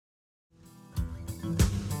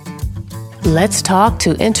Let's talk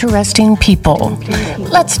to interesting people.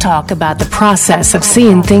 Let's talk about the process of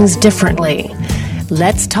seeing things differently.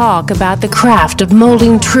 Let's talk about the craft of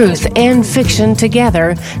molding truth and fiction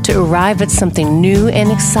together to arrive at something new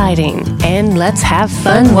and exciting. And let's have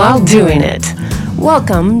fun while doing it.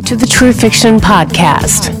 Welcome to the True Fiction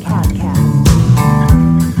Podcast.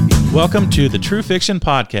 Welcome to the True Fiction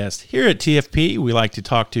Podcast. Here at TFP, we like to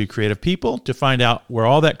talk to creative people to find out where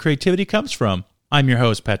all that creativity comes from. I'm your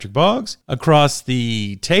host, Patrick Boggs. Across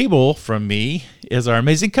the table from me is our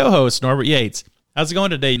amazing co-host, Norbert Yates. How's it going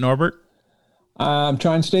today, Norbert? I'm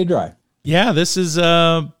trying to stay dry. Yeah, this is,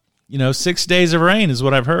 6 days of rain is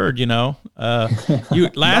what I've heard, Not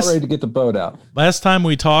ready to get the boat out. Last time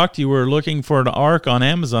we talked, you were looking for an ARC on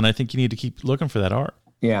Amazon. I think you need to keep looking for that ARC.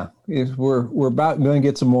 Yeah, we're about going to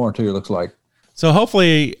get some more too, it looks like. So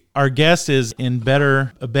hopefully our guest is in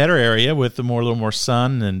a better area with a little more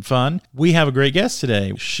sun and fun. We have a great guest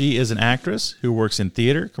today. She is an actress who works in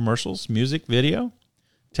theater, commercials, music, video,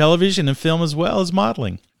 television, and film, as well as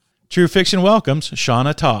modeling. True Fiction welcomes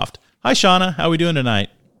Shauna Toft. Hi, Shauna. How are we doing tonight?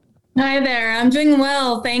 Hi there. I'm doing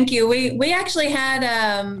well. Thank you. We actually had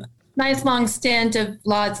a nice long stint of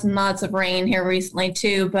lots and lots of rain here recently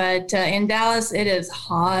too, but in Dallas it is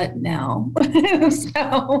hot now.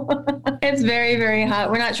 So it's very, very hot.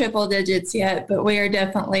 We're not triple digits yet, but we are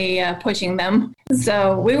definitely pushing them.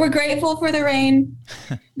 So we were grateful for the rain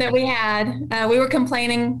that we had. We were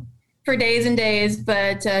complaining for days and days,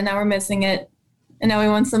 but now we're missing it. And now we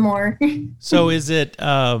want some more. So is it,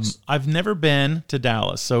 I've never been to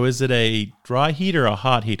Dallas, so is it a dry heat or a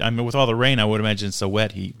hot heat? I mean, with all the rain, I would imagine it's a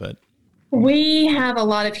wet heat, but. We have a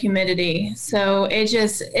lot of humidity, so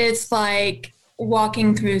it's like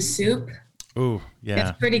walking through soup. Ooh, yeah.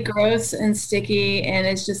 It's pretty gross and sticky, and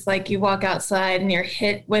it's just like you walk outside and you're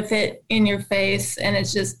hit with it in your face, and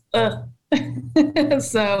it's just, ugh.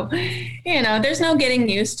 So, there's no getting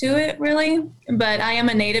used to it, really. But I am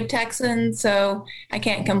a native Texan, so I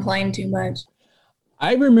can't complain too much.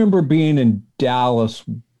 I remember being in Dallas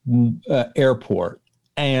airport,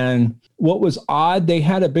 and what was odd, they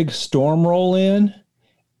had a big storm roll in,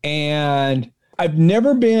 and I've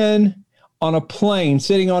never been on a plane,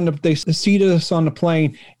 they seated us on the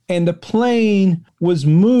plane, and the plane was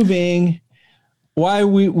moving while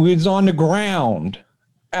we was on the ground.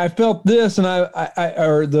 I felt this, and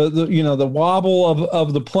the wobble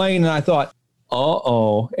of the plane, and I thought,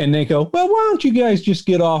 uh-oh. And they go, well, why don't you guys just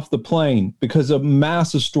get off the plane? Because a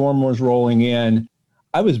massive storm was rolling in.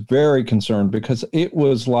 I was very concerned because it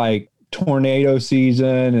was like tornado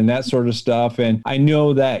season and that sort of stuff. And I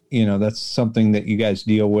know that, that's something that you guys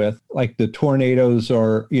deal with. Like the tornadoes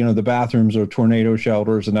or, the bathrooms or tornado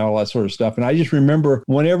shelters and all that sort of stuff. And I just remember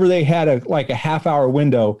whenever they had a half-hour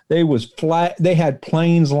window, they had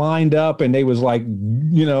planes lined up, and they was like,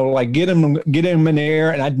 get them in the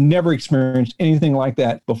air. And I'd never experienced anything like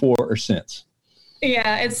that before or since.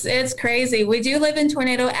 Yeah, it's crazy. We do live in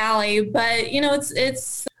Tornado Alley, but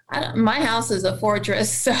my house is a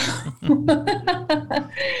fortress, so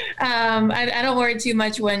I don't worry too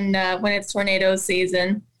much when it's tornado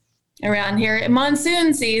season around here.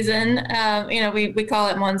 Monsoon season, we call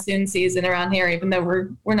it monsoon season around here, even though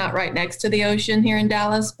we're not right next to the ocean here in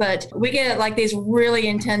Dallas, but we get like these really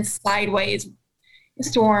intense sideways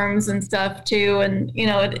storms and stuff too, and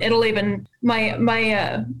it'll even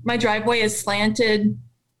my driveway is slanted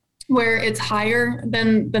where it's higher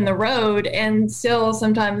than the road, and still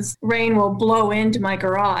sometimes rain will blow into my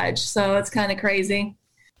garage, so it's kind of crazy.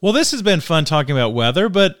 Well, this has been fun talking about weather,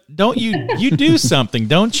 but don't you do something,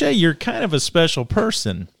 don't you? You're kind of a special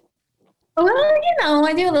person. Well,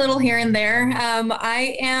 I do a little here and there.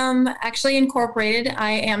 I am actually incorporated.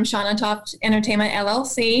 I am Shauna Toft Entertainment,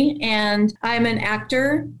 LLC, and I'm an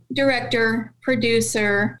actor, director,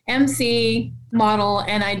 producer, MC, model,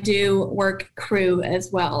 and I do work crew as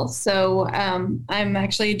well. So I'm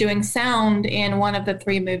actually doing sound in one of the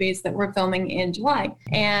 3 movies that we're filming in July.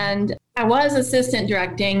 And I was assistant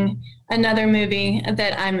directing another movie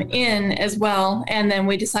that I'm in as well. And then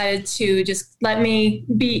we decided to just let me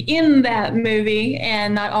be in that movie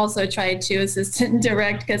and not also try to assistant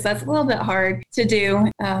direct, because that's a little bit hard to do.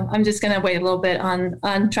 I'm just going to wait a little bit on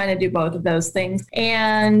trying to do both of those things.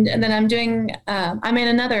 And then I'm in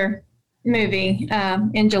another movie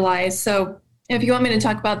in July. So if you want me to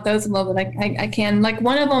talk about those a little bit, I can. Like,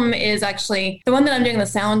 one of them is actually, the one that I'm doing the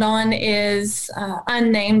sound on is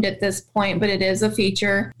unnamed at this point, but it is a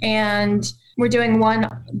feature. And we're doing one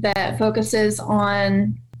that focuses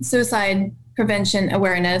on suicide prevention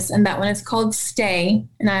awareness, and that one is called Stay,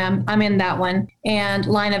 and I'm in that one. And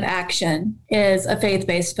Line of Action is a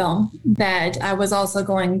faith-based film that I was also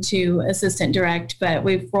going to assistant direct, but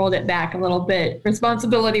we've rolled it back a little bit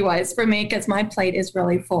responsibility-wise for me because my plate is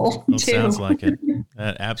really full. Well, sounds like it.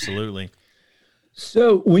 Absolutely.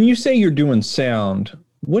 So when you say you're doing sound,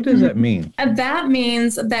 what does that mean? And that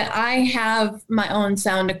means that I have my own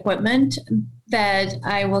sound equipment that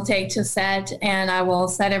I will take to set, and I will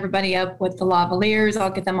set everybody up with the lavaliers. I'll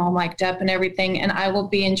get them all mic'd up and everything, and I will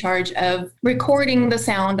be in charge of recording the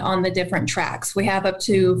sound on the different tracks. We have up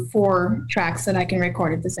to 4 tracks that I can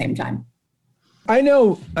record at the same time. I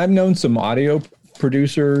know I've known some audio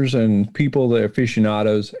producers and people that are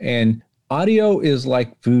aficionados, and audio is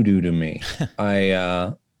like voodoo to me.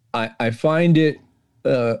 I find it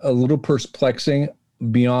a little perplexing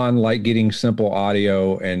beyond like getting simple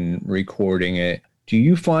audio and recording it. Do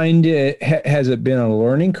you find it, has it been a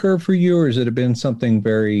learning curve for you, or has it been something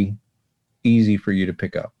very easy for you to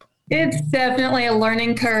pick up? It's definitely a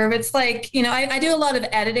learning curve. It's like, I do a lot of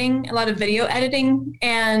editing, a lot of video editing,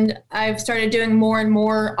 and I've started doing more and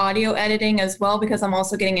more audio editing as well because I'm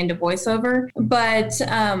also getting into voiceover. But,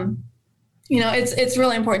 it's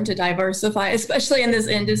really important to diversify, especially in this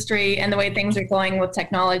industry and the way things are going with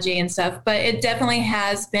technology and stuff. But it definitely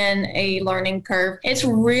has been a learning curve. It's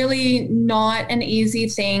really not an easy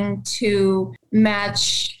thing to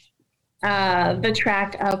match the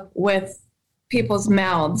track up with people's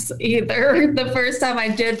mouths either. The first time I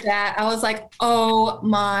did that, I was like, oh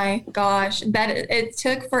my gosh, it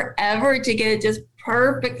took forever to get it just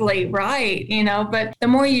perfectly right, but the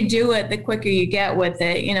more you do it, the quicker you get with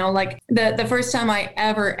it. Like the first time I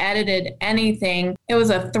ever edited anything, it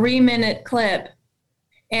was a 3-minute clip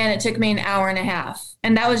and it took me an hour and a half,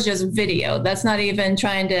 and that was just video. That's not even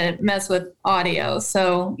trying to mess with audio.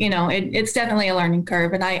 So it's definitely a learning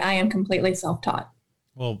curve, and I am completely self-taught.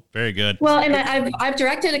 Well, very good. Well, and I've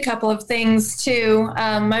directed a couple of things too.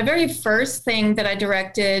 My very first thing that I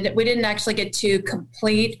directed, we didn't actually get to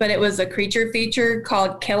complete, but it was a creature feature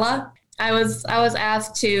called Killa. I was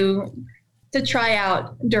asked to try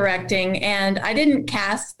out directing, and I didn't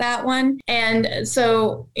cast that one. And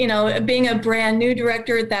so, being a brand new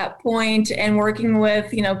director at that point and working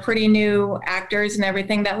with, pretty new actors and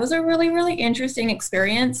everything, that was a really, really interesting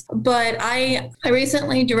experience. But I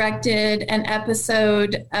recently directed an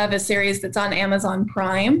episode of a series that's on Amazon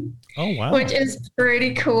Prime. Oh, wow. Which is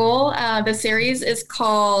pretty cool. The series is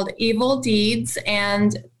called Evil Deeds,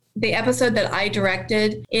 and the episode that I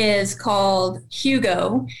directed is called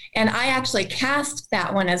Hugo, and I actually cast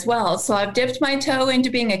that one as well. So I've dipped my toe into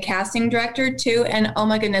being a casting director too, and oh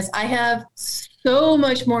my goodness, I have so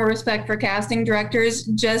much more respect for casting directors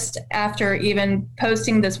just after even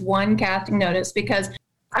posting this one casting notice, because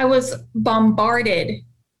I was bombarded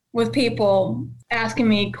with people asking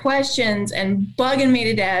me questions and bugging me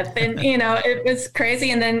to death. And, it was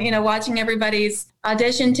crazy. And then, watching everybody's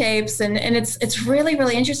audition tapes. And it's really,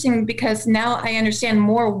 really interesting because now I understand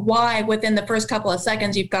more why within the first couple of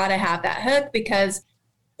seconds you've got to have that hook, because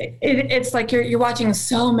it's like you're watching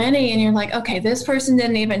so many and you're like, okay, this person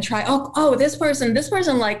didn't even try. Oh, this person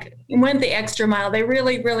like went the extra mile. They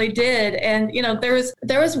really, really did. And,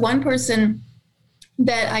 there was one person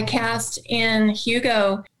that I cast in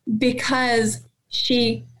Hugo because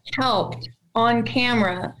she helped on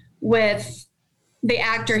camera with the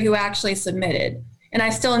actor who actually submitted. And I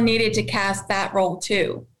still needed to cast that role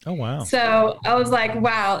too. Oh, wow. So I was like,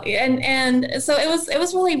 wow. And so it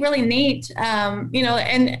was really, really neat. And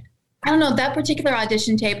I don't know, that particular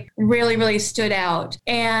audition tape really, really stood out.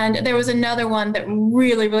 And there was another one that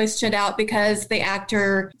really, really stood out because the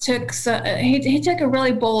actor took a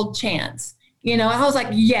really bold chance. I was like,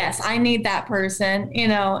 yes, I need that person,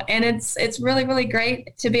 and it's really, really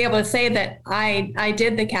great to be able to say that I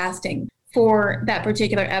did the casting for that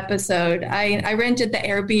particular episode. I rented the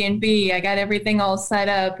Airbnb. I got everything all set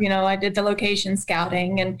up. I did the location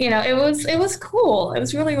scouting, and, it was cool. It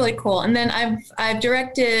was really, really cool. And then I've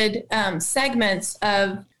directed segments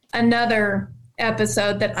of another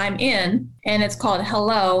episode that I'm in, and it's called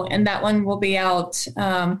Hello. And that one will be out,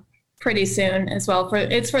 pretty soon as well.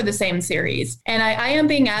 It's for the same series. And I am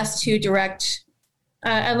being asked to direct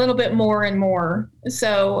a little bit more and more.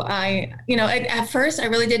 So at first I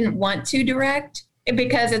really didn't want to direct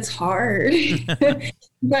because it's hard,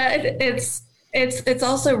 but it's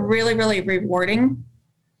also really, really rewarding.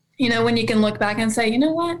 When you can look back and say, you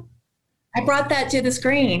know what, I brought that to the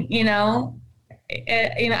screen, I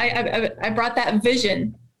brought that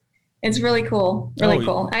vision. It's really cool. Really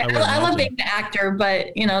cool. I love being the actor, but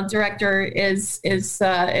director is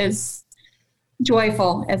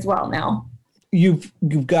joyful as well now. You've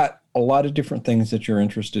got a lot of different things that you're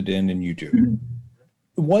interested in and you do. Mm-hmm.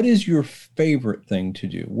 What is your favorite thing to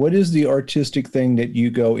do? What is the artistic thing that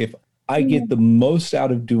you go, if I get the most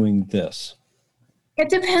out of doing this? It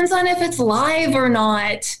depends on if it's live or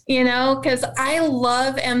not, because I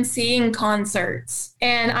love emceeing concerts.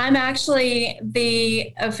 And I'm actually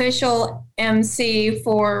the official MC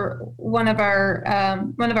for one of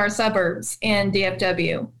our suburbs in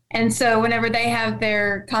DFW. And so whenever they have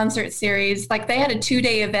their concert series, like they had a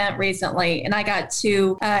 2-day event recently, and I got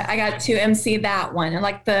to MC that one. And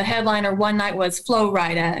like the headliner one night was Flo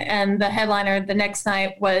Rida, and the headliner the next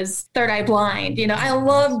night was Third Eye Blind. I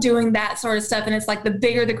love doing that sort of stuff. And it's like the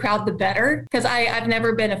bigger the crowd, the better, because I've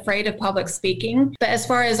never been afraid of public speaking. But as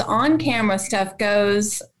far as on-camera stuff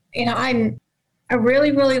goes, I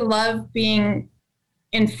really, really love being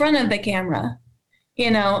in front of the camera,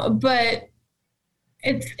 but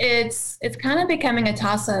it's kind of becoming a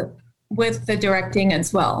toss-up with the directing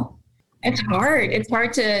as well. It's hard. It's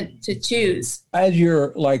hard to choose. As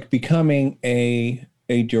you're like becoming a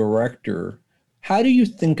director, how do you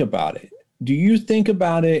think about it? Do you think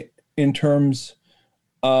about it in terms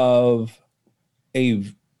of a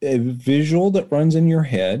visual that runs in your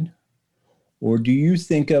head? Or do you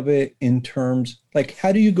think of it in terms, like,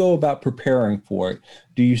 how do you go about preparing for it?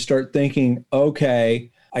 Do you start thinking, okay,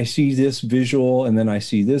 I see this visual and then I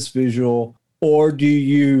see this visual? Or do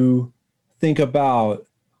you think about,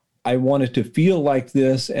 I want it to feel like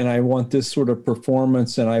this and I want this sort of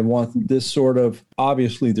performance and I want this sort of,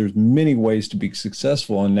 obviously there's many ways to be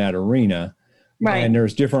successful in that arena. Right. And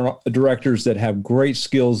there's different directors that have great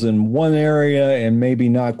skills in one area and maybe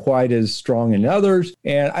not quite as strong in others.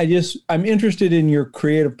 And I'm interested in your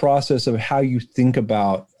creative process of how you think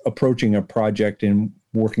about approaching a project and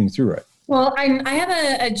working through it. Well, I have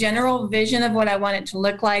a general vision of what I want it to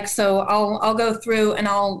look like. So I'll go through and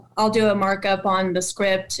I'll do a markup on the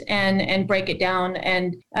script and break it down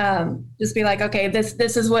and just be like, okay,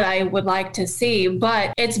 this is what I would like to see.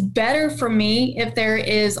 But it's better for me if there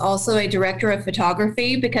is also a director of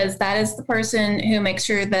photography, because that is the person who makes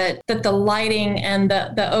sure that the lighting and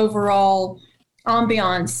the overall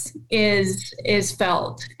ambiance is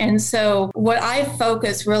felt. And so what I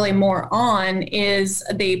focus really more on is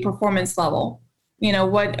the performance level,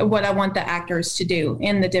 what I want the actors to do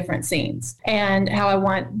in the different scenes and how I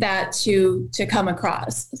want that to come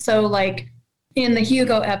across. So like in the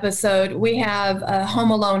Hugo episode, we have a Home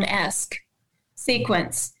Alone-esque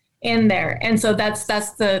sequence in there. And so that's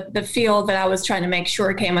the feel that I was trying to make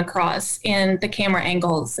sure came across in the camera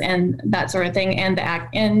angles and that sort of thing, and the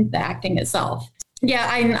acting itself. Yeah,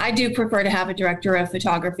 I do prefer to have a director of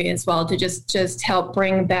photography as well to just help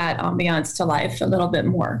bring that ambiance to life a little bit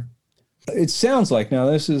more. It sounds like, now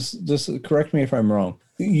this is correct me if I'm wrong,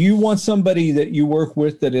 you want somebody that you work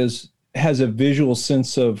with that has a visual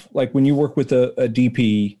sense of, like when you work with a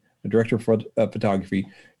DP, a director of photography,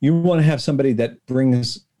 you want to have somebody that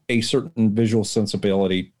brings a certain visual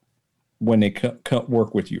sensibility when they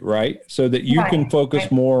work with you, right? So that you can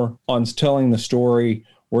focus more on telling the story,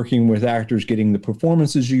 working with actors, getting the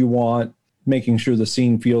performances you want, making sure the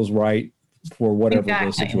scene feels right for whatever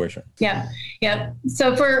the situation. Yeah.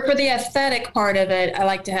 So for the aesthetic part of it, I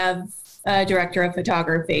like to have a director of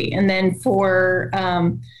photography. And then for,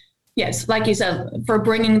 yes, like you said, for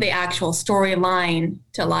bringing the actual storyline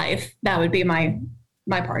to life, that would be my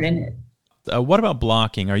part in it. What about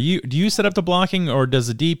blocking? Do you set up the blocking, or does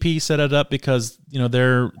the DP set it up because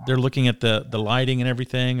they're looking at the lighting and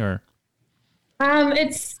everything? Or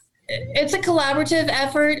it's a collaborative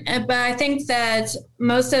effort, but I think that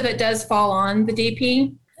most of it does fall on the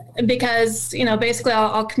DP because basically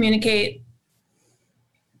I'll communicate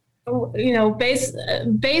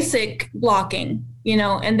basic blocking,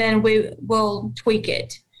 and then we will tweak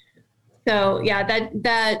it. So yeah,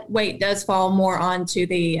 that weight does fall more onto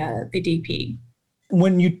the DP.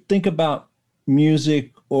 When you think about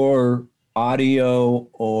music or audio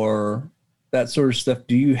or that sort of stuff,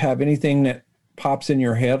 do you have anything that pops in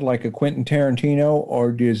your head like a Quentin Tarantino,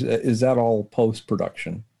 or is that all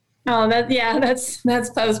post-production? Oh,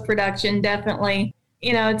 that's post-production, definitely.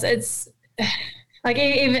 It's like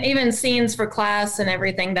even scenes for class and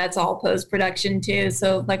everything, that's all post-production too.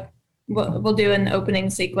 So like we'll do an opening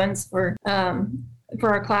sequence for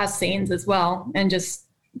our class scenes as well, and just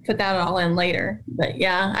put that all in later. But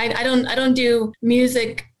yeah, I don't do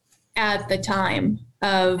music at the time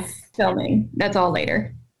of filming. That's all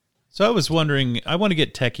later. So I was wondering, I want to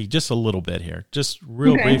get techie just a little bit here, just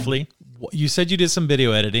real briefly. You said you did some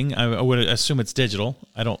video editing. I would assume it's digital.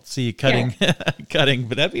 I don't see you cutting,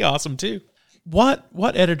 but that'd be awesome too. What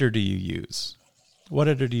editor do you use? What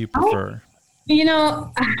editor do you prefer?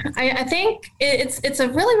 I think it's a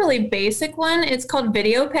really, really basic one. It's called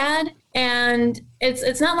VideoPad, and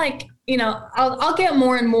it's not like, I'll get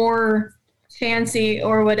more and more fancy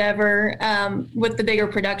or whatever with the bigger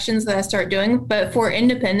productions that I start doing. But for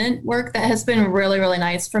independent work, that has been really, really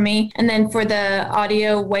nice for me. And then for the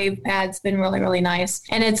audio, WavePad's been really, really nice.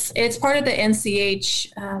 And it's part of the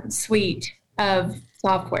NCH suite of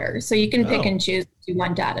software. So you can pick and choose what you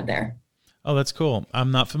want out of there. Oh, that's cool.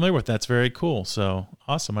 I'm not familiar with that. That's very cool. So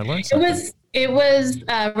awesome. I learned something. It was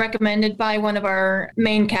recommended by one of our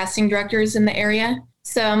main casting directors in the area.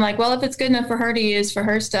 So I'm like, well, if it's good enough for her to use for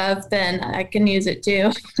her stuff, then I can use it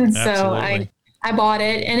too. So I bought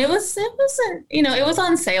it, and it wasn't, it was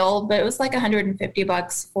on sale, but it was like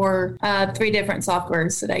 $150 for 3 different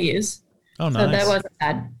softwares that I use. Oh, nice. So that wasn't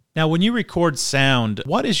bad. Now, when you record sound,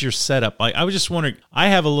 what is your setup? I was just wondering, I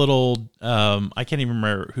have a little, I can't even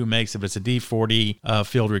remember who makes it, but it's a D40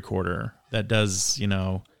 field recorder that does,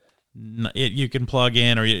 you can plug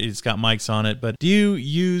in, or it's got mics on it. But do you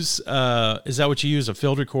use, is that what you use, a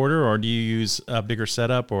field recorder, or do you use a bigger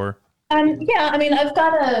setup, or? Yeah, I mean, I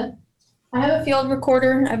have a field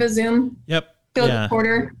recorder. I have a Zoom field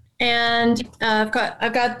recorder. And I've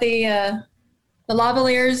got the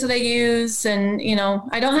lavaliers that I use, and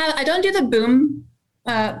I don't do the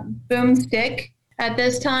boom stick at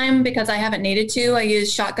this time because I haven't needed to. I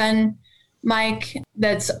use shotgun mic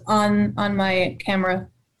that's on my camera.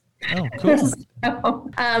 Oh, cool.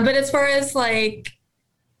 But as far as like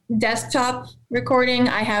desktop recording,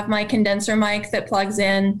 I have my condenser mic that plugs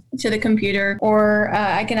in to the computer, or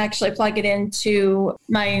I can actually plug it into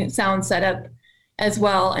my sound setup as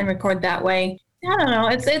well and record that way. I don't know.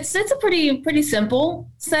 It's a pretty simple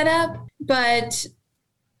setup, but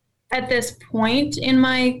at this point in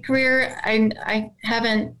my career, I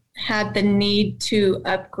haven't had the need to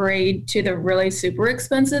upgrade to the really super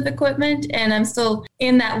expensive equipment, and I'm still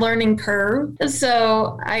in that learning curve.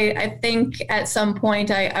 So I think at some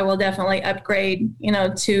point I will definitely upgrade,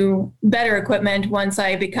 to better equipment once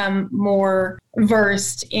I become more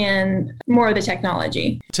versed in more of the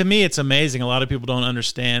technology. To me, it's amazing. A lot of people don't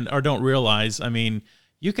understand or don't realize. I mean,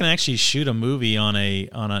 you can actually shoot a movie on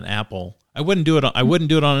an Apple. I wouldn't do it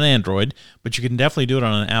on an Android, but you can definitely do it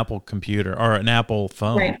on an Apple computer or an Apple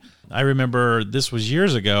phone. Right. I remember this was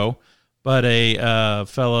years ago, but a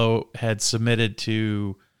fellow had submitted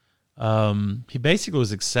to. He basically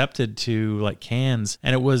was accepted to like Cannes,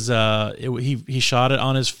 and it was he shot it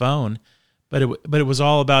on his phone, but it was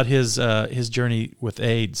all about his journey with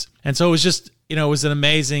AIDS, and so it was just it was an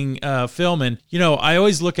amazing film, and I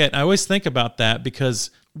always think about that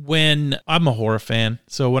because. When I'm a horror fan,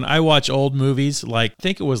 so when I watch old movies, like I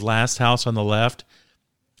think it was Last House on the Left,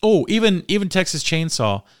 even Texas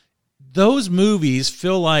Chainsaw, those movies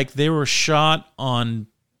feel like they were shot on,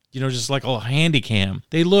 just like a handy cam.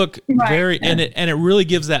 They look and it really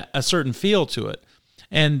gives that a certain feel to it,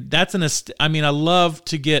 and that's I love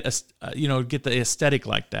to get get the aesthetic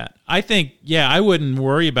like that. I think I wouldn't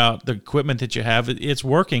worry about the equipment that you have. It's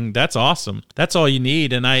working. That's awesome. That's all you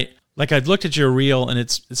need, and I've looked at your reel, and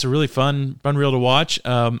it's a really fun reel to watch.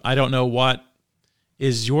 I don't know what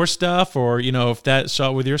is your stuff, or if that's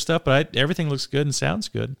shot with your stuff, but everything looks good and sounds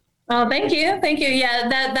good. Oh, thank you. Yeah,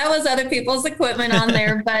 that was other people's equipment on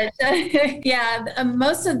there, but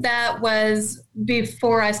most of that was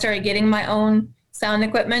before I started getting my own sound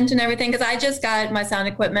equipment and everything, because I just got my sound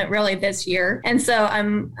equipment really this year, and so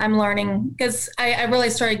I'm learning because I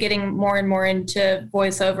really started getting more and more into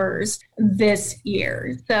voiceovers this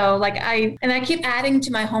year. So I keep adding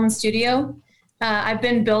to my home studio. I've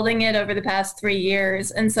been building it over the past 3 years.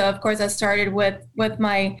 And so, of course, I started with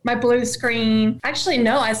my blue screen. Actually,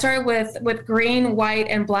 no, I started with green, white,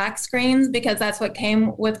 and black screens because that's what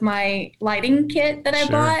came with my lighting kit that I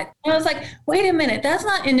bought. And I was like, wait a minute, that's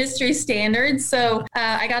not industry standard. So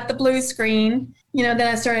I got the blue screen. Then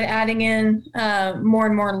I started adding in more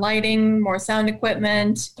and more lighting, more sound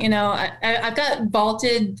equipment. I've got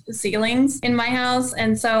vaulted ceilings in my house.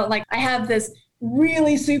 And so, I have this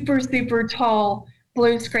really super, super tall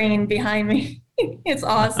blue screen behind me. It's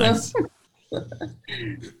awesome. Nice.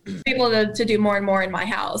 Able to do more and more in my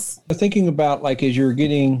house. Thinking about as you're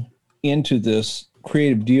getting into this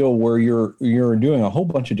creative deal where you're doing a whole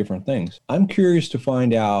bunch of different things, I'm curious to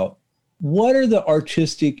find out, what are the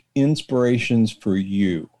artistic inspirations for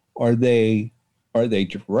you? Are they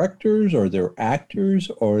directors? Are they actors?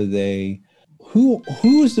 Are they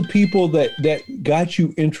who's the people that got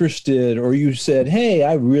you interested, or you said, hey,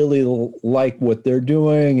 I really like what they're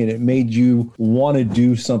doing, and it made you want to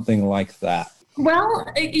do something like that?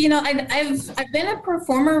 Well, I've been a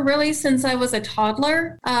performer really since I was a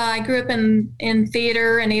toddler. I grew up in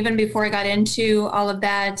theater, and even before I got into all of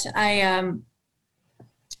that, I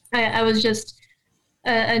was just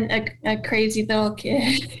a crazy little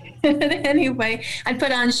kid. Anyway, I'd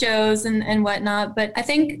put on shows and whatnot. But I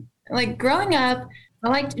think, like, growing up, I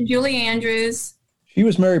liked Julie Andrews. She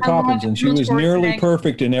was Mary Poppins, and she was nearly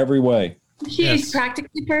perfect in every way. She's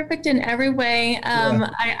practically perfect in every way.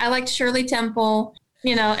 I liked Shirley Temple,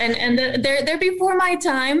 and they're before my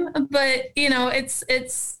time, but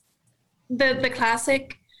it's the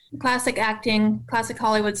classic acting, classic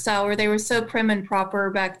Hollywood style, where they were so prim and proper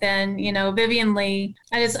back then. Vivian Leigh.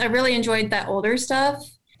 I really enjoyed that older stuff.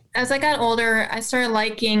 As I got older, I started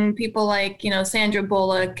liking people like Sandra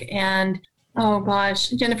Bullock and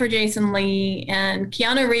Jennifer Jason Leigh and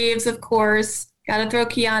Keanu Reeves, of course. Got to throw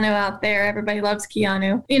Keanu out there. Everybody loves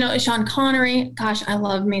Keanu. Sean Connery. Gosh, I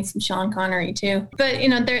love me some Sean Connery too. But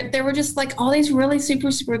there were just like all these really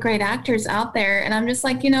super, super great actors out there, and I'm just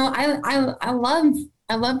like, I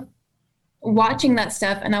love watching that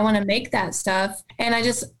stuff, and I want to make that stuff. And I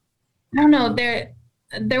don't know.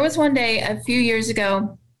 There was one day a few years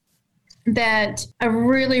ago that a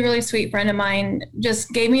really, really sweet friend of mine just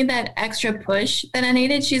gave me that extra push that I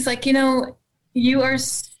needed. She's like, you are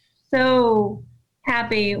so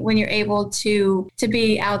happy when you're able to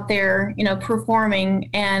be out there,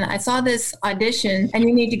 performing. And I saw this audition and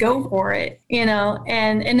you need to go for it, and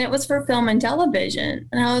it was for film and television.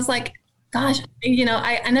 And I was like, gosh,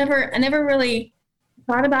 I never really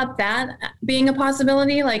thought about that being a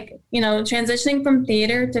possibility. Like, transitioning from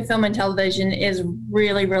theater to film and television is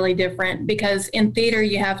really, really different, because in theater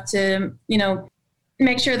you have to,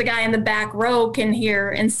 make sure the guy in the back row can hear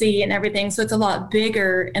and see and everything. So it's a lot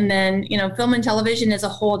bigger. And then, film and television is a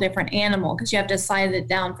whole different animal, because you have to size it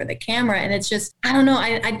down for the camera. And it's just, I don't know.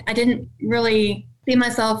 I didn't really see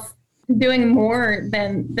myself doing more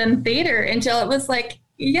than theater until it was like,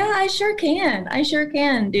 yeah, I sure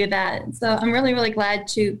can do that. So I'm really, really glad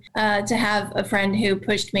to have a friend who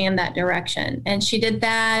pushed me in that direction. And she did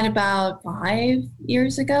that about 5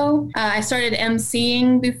 years ago. I started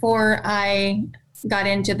emceeing before I got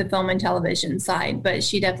into the film and television side, but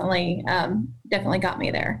she definitely got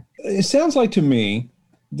me there. It sounds like to me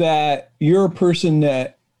that you're a person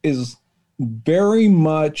that is very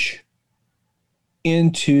much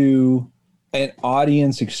into an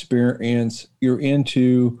audience experience. You're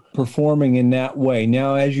into performing in that way.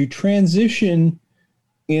 Now, as you transition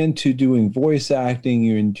into doing voice acting,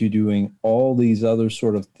 you're into doing all these other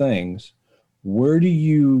sort of things, where do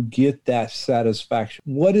you get that satisfaction?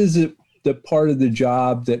 What is it, the part of the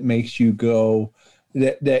job that makes you go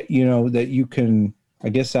that you can, I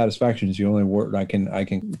guess satisfaction is the only word I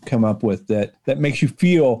can come up with, that makes you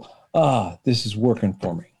feel, this is working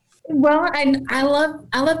for me? Well, I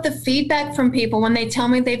love the feedback from people when they tell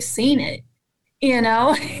me they've seen it.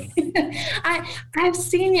 I've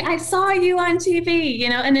seen you. I saw you on TV.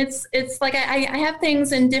 And it's like I have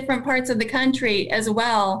things in different parts of the country as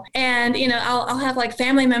well. And I'll have like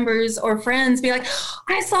family members or friends be like,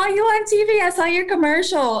 I saw you on TV. I saw your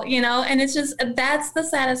commercial. And it's just, that's the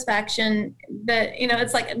satisfaction that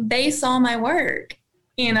it's like they saw my work.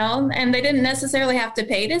 And they didn't necessarily have to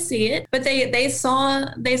pay to see it, but they saw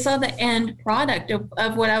the end product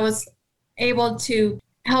of what I was able to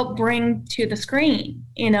help bring to the screen,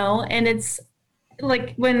 and it's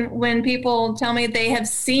like when people tell me they have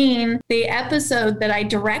seen the episode that I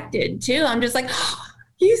directed too, I'm just like, oh,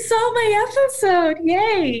 you saw my episode,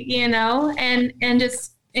 yay, and just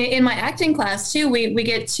in my acting class too, we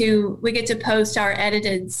get to post our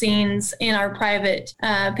edited scenes in our private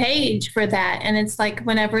page for that. And it's like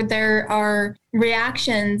whenever there are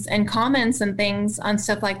reactions and comments and things on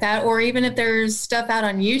stuff like that, or even if there's stuff out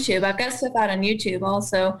on YouTube, I've got stuff out on YouTube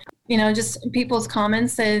also, just people's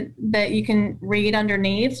comments that you can read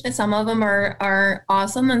underneath. Some of them are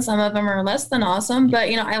awesome and some of them are less than awesome. But,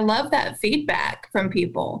 I love that feedback from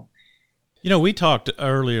people. We talked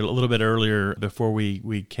a little bit earlier before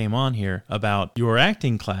we came on here about your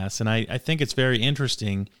acting class, and I think it's very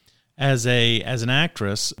interesting as an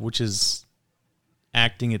actress, which is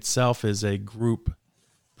acting itself is a group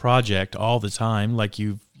project all the time. Like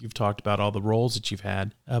you've talked about all the roles that you've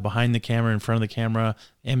had behind the camera, in front of the camera,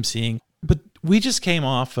 emceeing. But we just came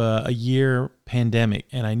off a year pandemic,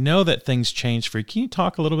 and I know that things changed for you. Can you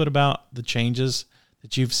talk a little bit about the changes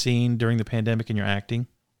that you've seen during the pandemic in your acting?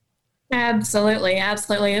 Absolutely.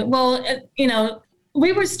 Well,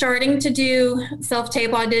 we were starting to do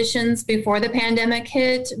self-tape auditions before the pandemic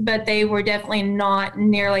hit, but they were definitely not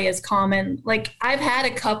nearly as common. Like I've had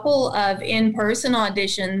a couple of in-person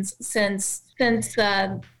auditions since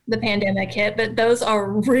the pandemic hit, but those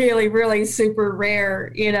are really, really super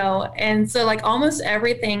rare, and so like almost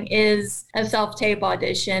everything is a self-tape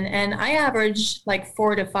audition, and I average like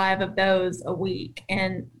 4 to 5 of those a week,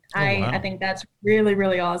 and I think that's really,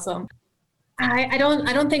 really awesome. I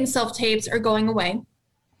don't think self-tapes are going away.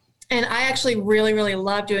 And I actually really, really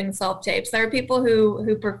love doing self-tapes. There are people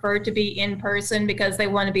who prefer to be in person because they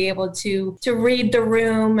want to be able to read the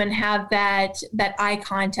room and have that eye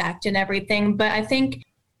contact and everything. But I think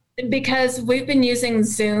because we've been using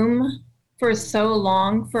Zoom for so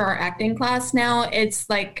long for our acting class now, it's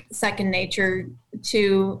like second nature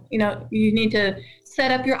to, you need to set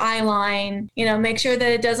up your eye line, make sure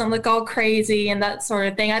that it doesn't look all crazy and that sort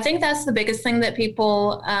of thing. I think that's the biggest thing that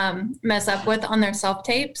people mess up with on their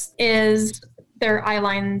self-tapes is their eye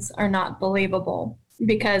lines are not believable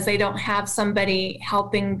because they don't have somebody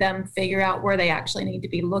helping them figure out where they actually need to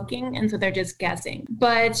be looking. And so they're just guessing.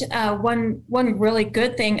 But one really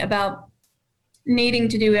good thing about needing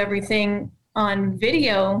to do everything on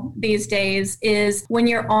video these days is when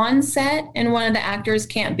you're on set and one of the actors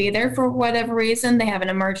can't be there for whatever reason, they have an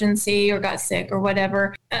emergency or got sick or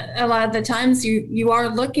whatever, a lot of the times you are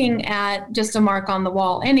looking at just a mark on the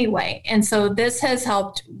wall anyway. And so this has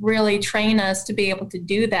helped really train us to be able to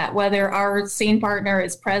do that, whether our scene partner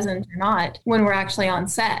is present or not when we're actually on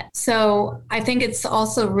set. So I think it's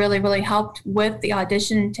also really, really helped with the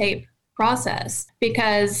audition tape process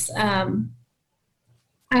because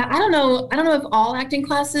I don't know if all acting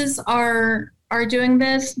classes are doing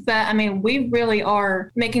this, but I mean, we really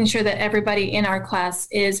are making sure that everybody in our class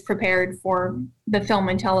is prepared for the film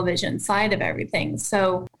and television side of everything.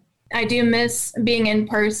 So I do miss being in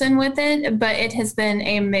person with it, but it has been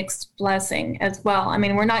a mixed blessing as well. I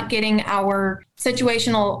mean, we're not getting our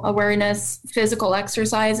situational awareness physical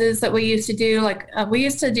exercises that we used to do. Like we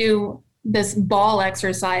used to do this ball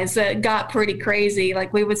exercise that got pretty crazy.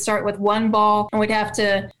 Like we would start with one ball and we'd have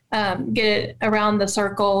to get it around the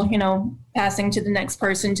circle, passing to the next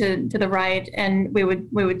person to the right. And we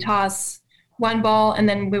would toss one ball and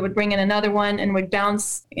then we would bring in another one and would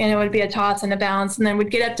bounce, and it would be a toss and a bounce, and then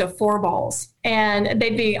we'd get up to 4 balls and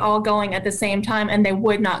they'd be all going at the same time and they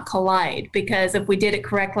would not collide because if we did it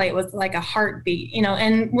correctly, it was like a heartbeat,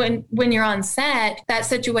 and when you're on set, that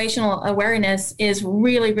situational awareness is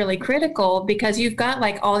really, really critical because you've got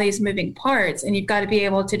like all these moving parts and you've got to be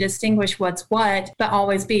able to distinguish what's what, but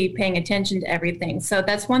always be paying attention to everything. So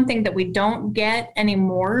that's one thing that we don't get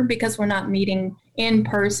anymore because we're not meeting in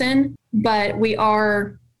person, but we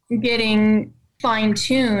are getting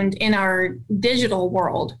fine-tuned in our digital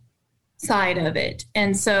world side of it.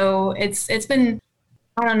 And so it's been,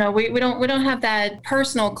 I don't know, we don't have that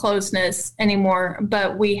personal closeness anymore,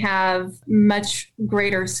 but we have much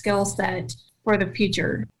greater skill set for the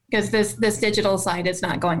future because this digital side is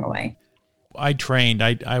not going away.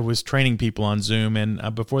 I was training people on Zoom,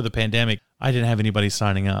 and before the pandemic, I didn't have anybody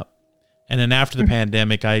signing up. And then after the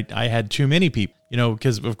pandemic, I had too many people,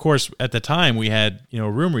 because of course at the time we had,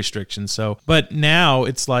 room restrictions. So, but now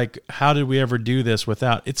it's like, how did we ever do this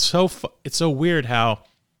without? It's so weird how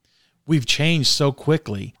we've changed so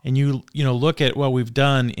quickly. And you look at what we've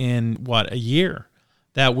done in a year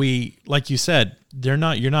that we, like you said, you're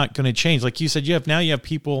not going to change. Like you said, you have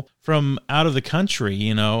people from out of the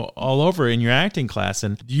country, all over in your acting class,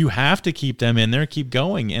 and you have to keep them in there, keep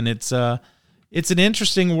going. And it's an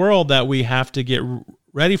interesting world that we have to get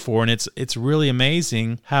ready for, and it's really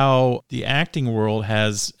amazing how the acting world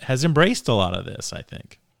has embraced a lot of this, I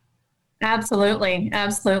think. Absolutely.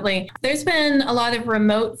 There's been a lot of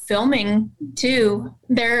remote filming too.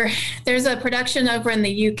 There's a production over in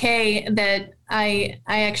the UK that I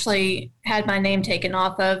actually had my name taken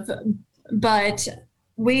off of, but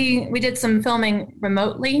we did some filming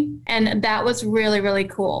remotely, and that was really, really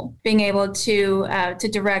cool. Being able to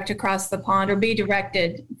direct across the pond or be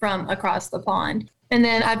directed from across the pond. And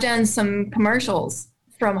then I've done some commercials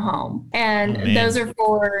from home, and those are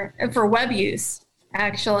for web use,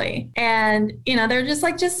 actually. And they're just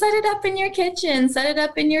like, just set it up in your kitchen, set it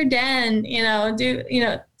up in your den,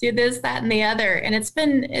 do this, that, and the other. And it's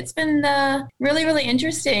been really, really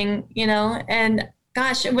interesting, and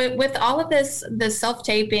gosh, with all of this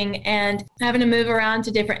self-taping and having to move around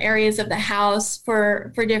to different areas of the house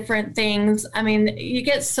for different things, I mean, you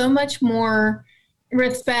get so much more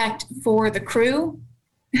respect for the crew,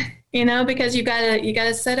 because you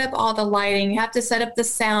gotta set up all the lighting, you have to set up the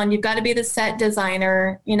sound, you've got to be the set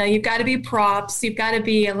designer, you've got to be props, you've got to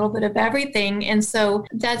be a little bit of everything. And so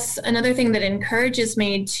that's another thing that encourages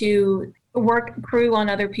me to work crew on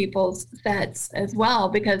other people's sets as well,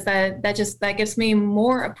 because that gives me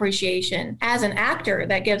more appreciation as an actor.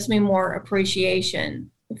 That gives me more appreciation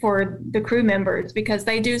for the crew members because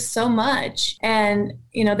they do so much, and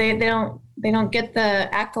they don't get the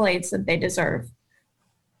accolades that they deserve.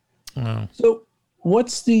 Wow. So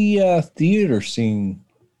what's the theater scene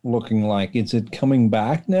looking like? Is it coming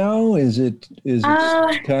back now? Is it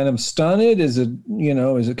kind of stunted? Is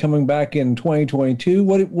it coming back in 2022?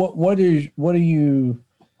 What do you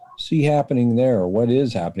see happening there, or what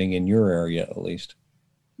is happening in your area at least?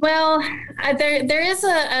 Well, there is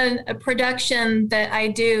a production that I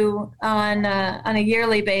do on a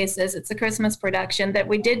yearly basis. It's a Christmas production that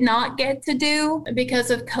we did not get to do because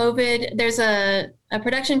of COVID. There's a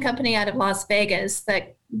production company out of Las Vegas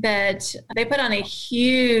that they put on a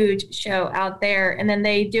huge show out there, and then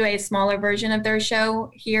they do a smaller version of their show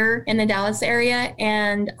here in the Dallas area.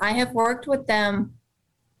 And I have worked with them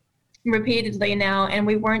repeatedly now, and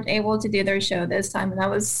we weren't able to do their show this time, and I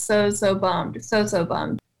was so bummed, so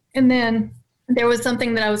bummed. And then there was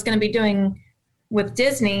something that I was going to be doing with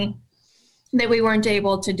Disney that we weren't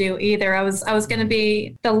able to do either. I was going to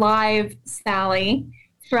be the live Sally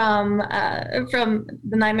from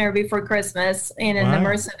The Nightmare Before Christmas in an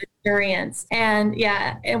immersive experience. And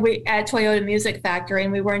we at Toyota Music Factory,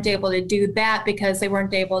 and we weren't able to do that because they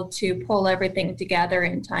weren't able to pull everything together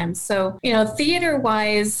in time. So, theater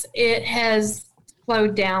wise, it has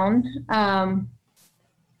slowed down.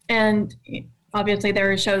 And obviously there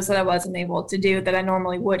are shows that I wasn't able to do that I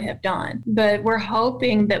normally would have done, but we're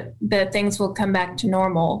hoping that things will come back to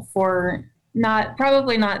normal for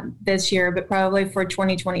probably not this year, but probably for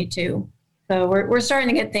 2022. So we're starting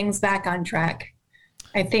to get things back on track,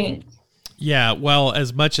 I think. Yeah, well,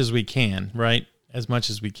 as much as we can, right? As much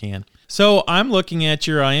as we can. So I'm looking at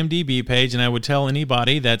your IMDb page, and I would tell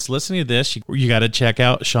anybody that's listening to this, you got to check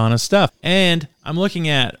out Shauna's stuff. And I'm looking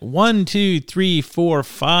at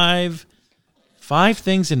 5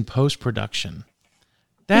 things in post-production.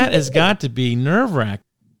 That has got to be nerve-wracking.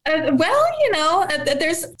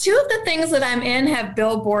 There's 2 of the things that I'm in have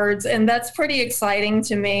billboards, and that's pretty exciting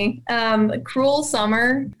to me. Cruel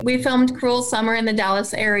Summer. We filmed Cruel Summer in the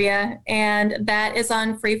Dallas area, and that is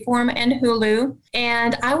on Freeform and Hulu.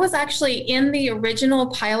 And I was actually in the original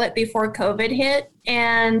pilot before COVID hit,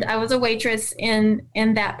 and I was a waitress in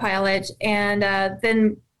that pilot. And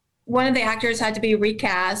then one of the actors had to be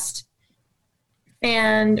recast.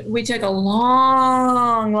 And we took a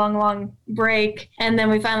long break. And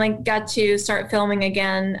then we finally got to start filming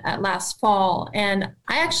again last fall. And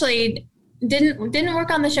I actually didn't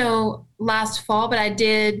work on the show last fall, but I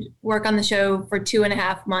did work on the show for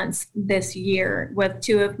 2.5 months this year with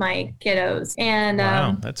 2 of my kiddos. And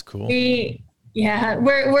wow, that's cool. We're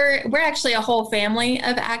actually a whole family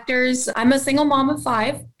of actors. I'm a single mom of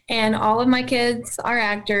 5. And all of my kids are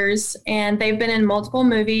actors, and they've been in multiple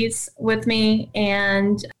movies with me.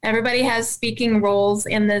 And everybody has speaking roles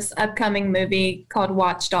in this upcoming movie called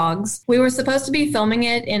Watch Dogs. We were supposed to be filming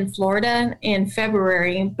it in Florida in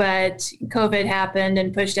February, but COVID happened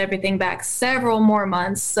and pushed everything back several more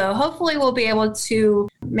months. So hopefully we'll be able to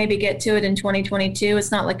maybe get to it in 2022.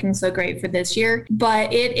 It's not looking so great for this year,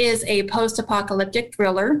 but it is a post-apocalyptic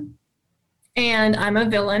thriller, and I'm a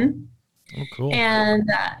villain. Oh, cool. And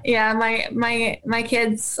my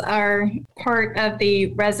kids are part of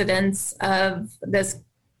the residents of this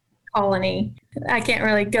colony. I can't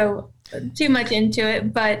really go too much into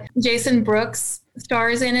it, but Jason Brooks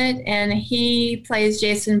stars in it, and he plays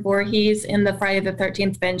Jason Voorhees in the Friday the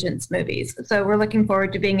 13th Vengeance movies. So we're looking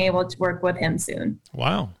forward to being able to work with him soon.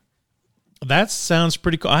 Wow. That sounds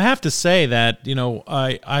pretty cool. I have to say that,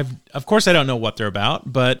 I've of course I don't know what they're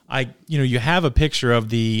about, but you have a picture of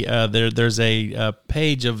the there's a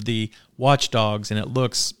page of the Watch Dogs, and it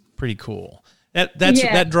looks pretty cool.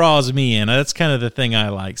 That draws me in. That's kind of the thing I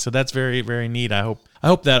like. So that's very, very neat. I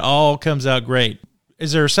hope that all comes out great.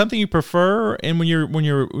 Is there something you prefer? And when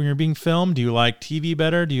you're being filmed, do you like TV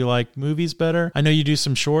better? Do you like movies better? I know you do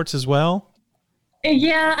some shorts as well.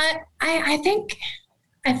 Yeah, I think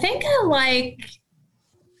I like,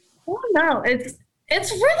 I don't know.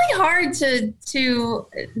 It's really hard to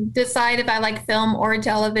decide if I like film or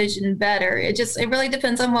television better. It really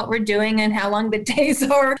depends on what we're doing and how long the days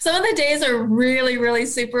are. Some of the days are really, really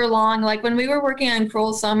super long. Like when we were working on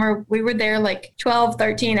Cruel Summer, we were there like 12,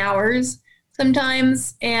 13 hours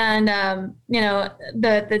sometimes. And,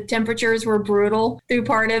 the temperatures were brutal through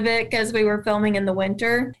part of it because we were filming in the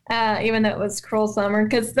winter, even though it was Cruel Summer,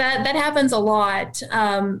 because that happens a lot.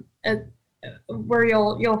 Where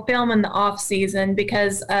you'll film in the off season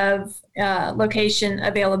because of location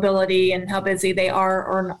availability and how busy they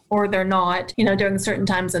are or they're not, during certain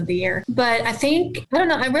times of the year. But I don't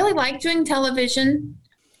know, I really like doing television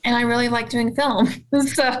and I really like doing film.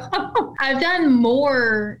 So I've done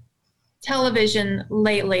more television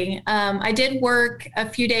lately. I did work a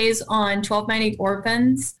few days on 1290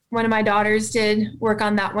 Orphans. One of my daughters did work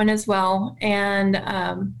on that one as well. And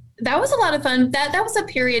that was a lot of fun. That was a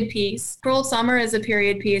period piece. Cruel Summer is a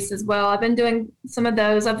period piece as well. I've been doing some of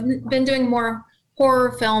those. I've been doing more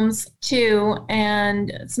horror films too,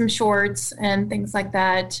 and some shorts and things like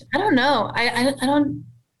that. I don't know. I don't.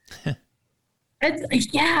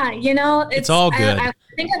 It's all good. I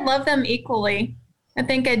think I love them equally. I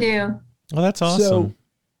think I do. Well, that's awesome. So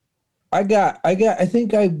I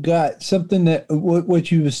think I got something that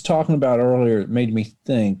what you was talking about earlier made me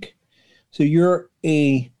think. So you're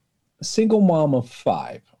a single mom of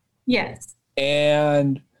 5. Yes.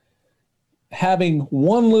 And having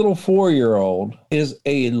one little 4-year-old is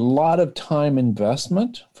a lot of time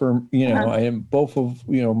investment for, and both of,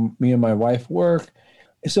 me and my wife work.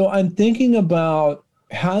 So I'm thinking about,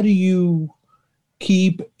 how do you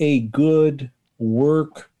keep a good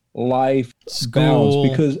work-life balance?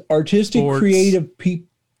 Because artistic, sports,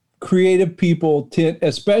 creative people tend,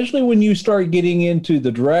 especially when you start getting into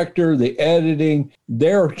the director, the editing,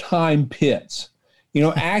 there are time pits.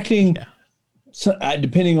 Acting, so,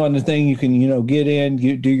 depending on the thing, you can, get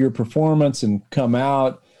in, do your performance and come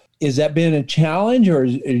out. Has that been a challenge, or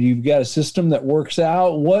you've got a system that works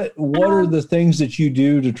out? What are the things that you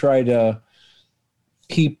do to try to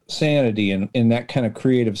keep sanity in that kind of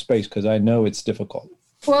creative space? Because I know it's difficult.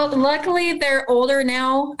 Well, luckily they're older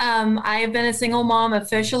now. I've been a single mom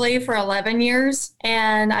officially for 11 years,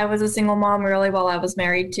 and I was a single mom really while I was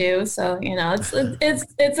married too. So,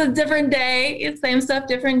 it's a different day. It's same stuff,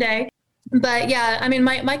 different day. But yeah, I mean,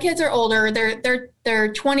 my kids are older.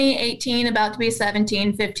 They're 20, 18, about to be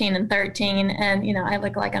 17, 15, and 13. And, I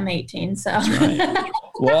look like I'm 18. So, right.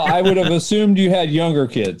 Well, I would have assumed you had younger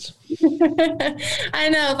kids. I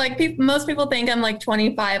know, most people think I'm like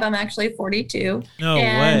 25. I'm actually 42. No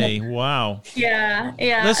way. Wow. Yeah.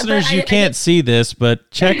 Listeners, you can't see this, but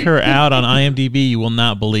check her out on IMDb. You will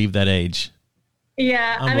not believe that age.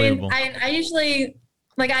 Yeah. I mean, I usually,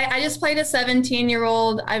 I just played a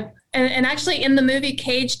 17-year-old. And actually in the movie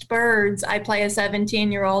Caged Birds, I play a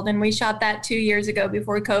 17-year-old, and we shot that 2 years ago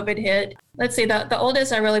before COVID hit. Let's see, the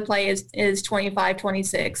oldest I really play is 25,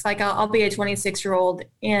 26. I'll be a 26-year-old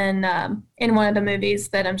in one of the movies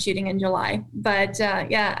that I'm shooting in July. But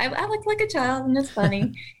I look like a child, and it's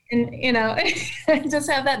funny. And, I just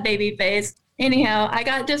have that baby face. Anyhow, I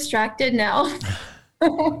got distracted now.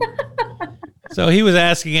 So he was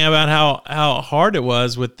asking about how hard it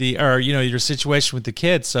was with your situation with the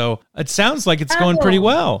kids. So it sounds like it's going pretty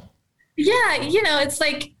well. Yeah. It's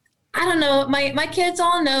I don't know. My kids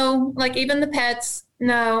all know, even the pets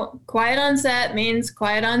know, quiet on set means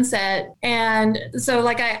quiet on set. And so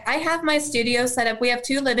I have my studio set up. We have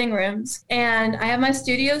 2 living rooms, and I have my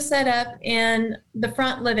studio set up in the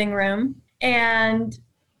front living room, and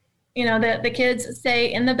the kids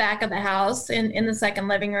stay in the back of the house in the second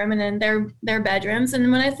living room and in their bedrooms. And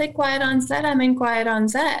when I say quiet on set, I mean quiet on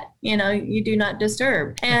set. You do not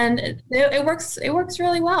disturb. And it works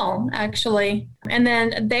really well, actually. And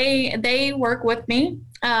then they work with me.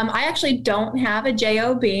 I actually don't have a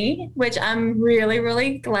JOB, which I'm really,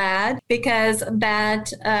 really glad, because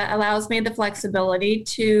that allows me the flexibility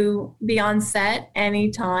to be on set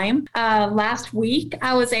anytime. Last week,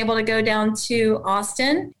 I was able to go down to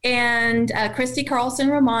Austin, and Christy Carlson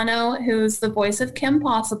Romano, who's the voice of Kim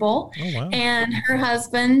Possible, and her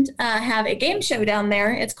husband have a game show down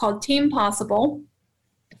there. It's called Team Possible.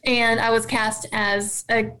 And I was cast as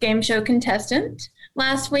a game show contestant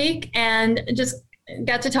last week, and just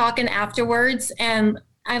got to talking afterwards, and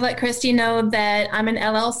I let Christy know that I'm an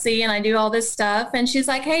LLC and I do all this stuff. And she's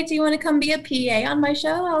like, "Hey, do you want to come be a PA on my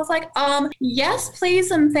show?" I was like, yes,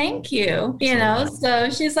 please. And thank you. So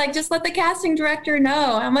she's like, "Just let the casting director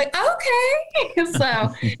know." I'm like, okay.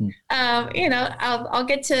 So, I'll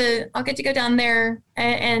get to go down there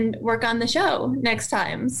and work on the show next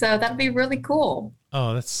time. So that'd be really cool.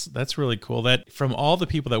 Oh, that's really cool. That from all the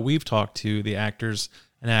people that we've talked to, the actors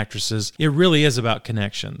and actresses, it really is about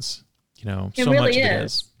connections. It really much of it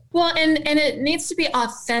is. Well, and it needs to be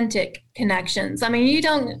authentic connections. I mean, you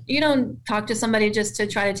don't talk to somebody just to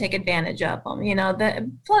try to take advantage of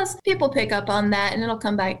them. Plus people pick up on that, and it'll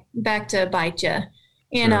come back to bite you.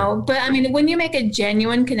 Sure. But I mean, when you make a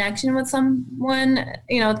genuine connection with someone,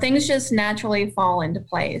 things just naturally fall into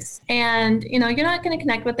place. And you're not going to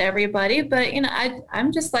connect with everybody, but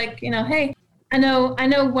I'm just like, hey, I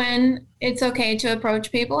know when it's okay to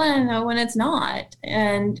approach people, and I know when it's not.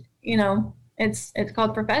 And it's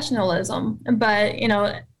called professionalism. But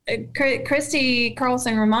Christy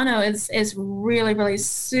Carlson Romano is really, really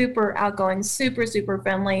super outgoing, super, super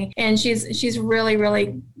friendly. And she's really,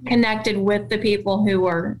 really connected with the people who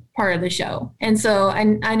were part of the show. And so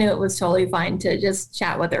I knew it was totally fine to just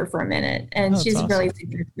chat with her for a minute. And she's awesome. Really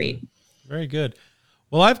super sweet. Very good.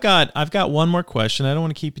 Well, I've got one more question. I don't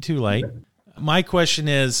want to keep you too late. My question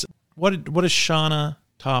is, what does Shauna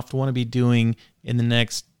Toft want to be doing in the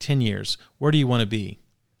next 10 years? Where do you want to be?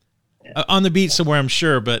 On the beach somewhere, I'm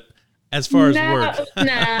sure, but as far as work.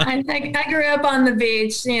 I grew up on the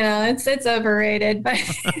beach. You know, it's overrated. But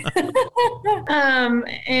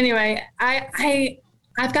anyway,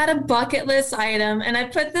 I've got a bucket list item, and I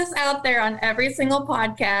put this out there on every single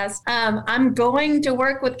podcast. I'm going to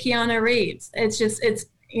work with Keanu Reeves.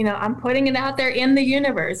 I'm putting it out there in the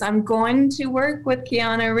universe. I'm going to work with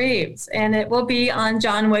Keanu Reeves, and it will be on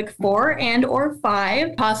John Wick 4 and or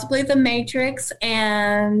 5, possibly The Matrix,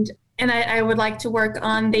 and I would like to work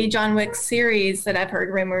on the John Wick series that I've heard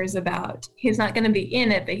rumors about. He's not going to be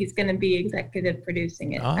in it, but he's going to be executive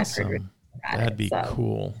producing it. Awesome. That'd be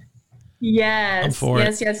cool. Yes. I'm for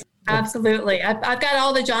it. Yes, absolutely. I've got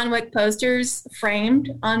all the John Wick posters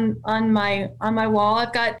framed on my wall.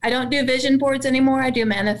 I don't do vision boards anymore. I do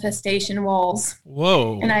manifestation walls.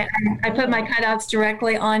 Whoa. And I put my cutouts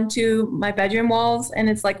directly onto my bedroom walls, and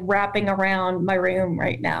it's like wrapping around my room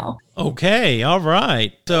right now. Okay. All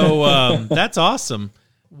right. So that's awesome.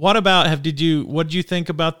 What about what did you think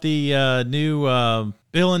about the new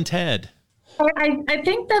Bill and Ted? I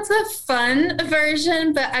think that's a fun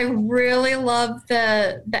version, but I really love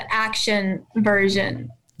the action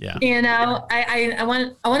version. Yeah. You know, I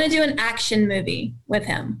want to do an action movie with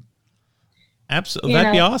him. Absolutely.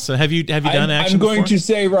 That'd be awesome. Have you done action? I'm going before? to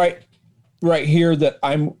say right here that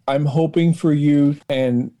I'm hoping for you,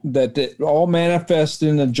 and that it all manifests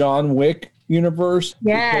in the John Wick universe.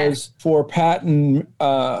 Yes. Because for Pat and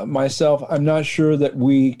myself, I'm not sure that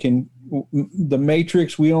we can. The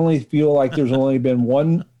Matrix, we only feel like there's only been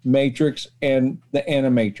one Matrix and the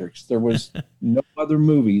Animatrix. There was no other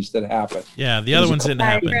movies that happened. Yeah, the other ones didn't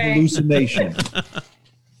happen. Hallucination.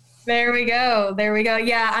 There we go.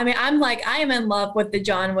 Yeah, I mean, I am in love with the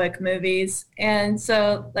John Wick movies. And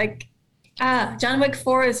so, John Wick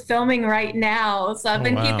 4 is filming right now. So I've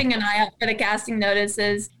been keeping an eye out for the casting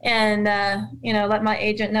notices, and, let my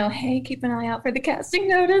agent know, hey, keep an eye out for the casting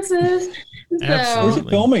notices. Absolutely. Where's it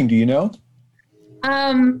filming? Do you know?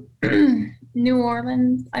 New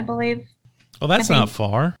Orleans, I believe. Well, that's not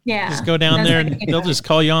far. Yeah. Just go down there and they'll just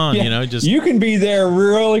call you on, You can be there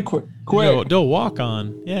really quick. They'll walk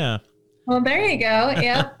on. Yeah. Well, there you go.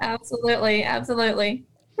 Yeah, absolutely. Absolutely.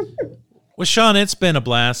 Well, Sean, it's been a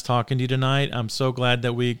blast talking to you tonight. I'm so glad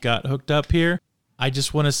that we got hooked up here. I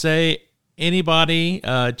just want to say, anybody,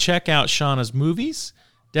 check out Shauna's movies.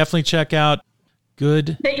 Definitely check out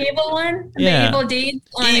The Evil one? Yeah. The Evil Deeds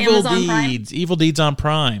on Amazon Prime? Evil Deeds on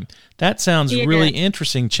Prime. That sounds really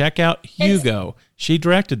interesting. Check out Hugo. She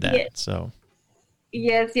directed that. Yeah. So.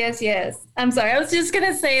 Yes. I'm sorry. I was just going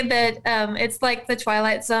to say that it's like The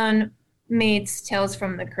Twilight Zone meets Tales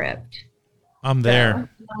from the Crypt. I'm there.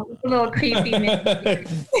 A little creepy.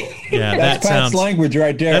 Yeah, that's Pat's language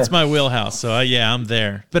right there. That's my wheelhouse. So I'm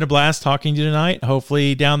there. It's been a blast talking to you tonight.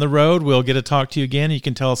 Hopefully down the road we'll get to talk to you again. You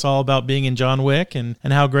can tell us all about being in John Wick and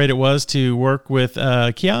how great it was to work with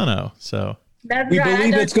Keanu. So we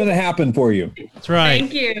believe it's going to happen for you. That's right.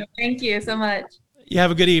 Thank you so much. You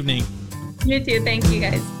have a good evening. You too. Thank you,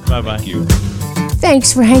 guys. Bye-bye. Thank you.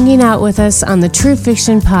 Thanks for hanging out with us on the True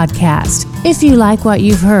Fiction Podcast. If you like what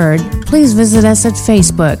you've heard, please visit us at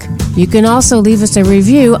Facebook. You can also leave us a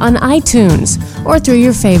review on iTunes or through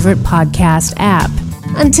your favorite podcast app.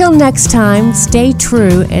 Until next time, stay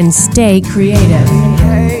true and stay creative.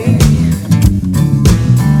 Hey,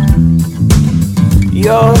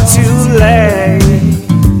 you're too late.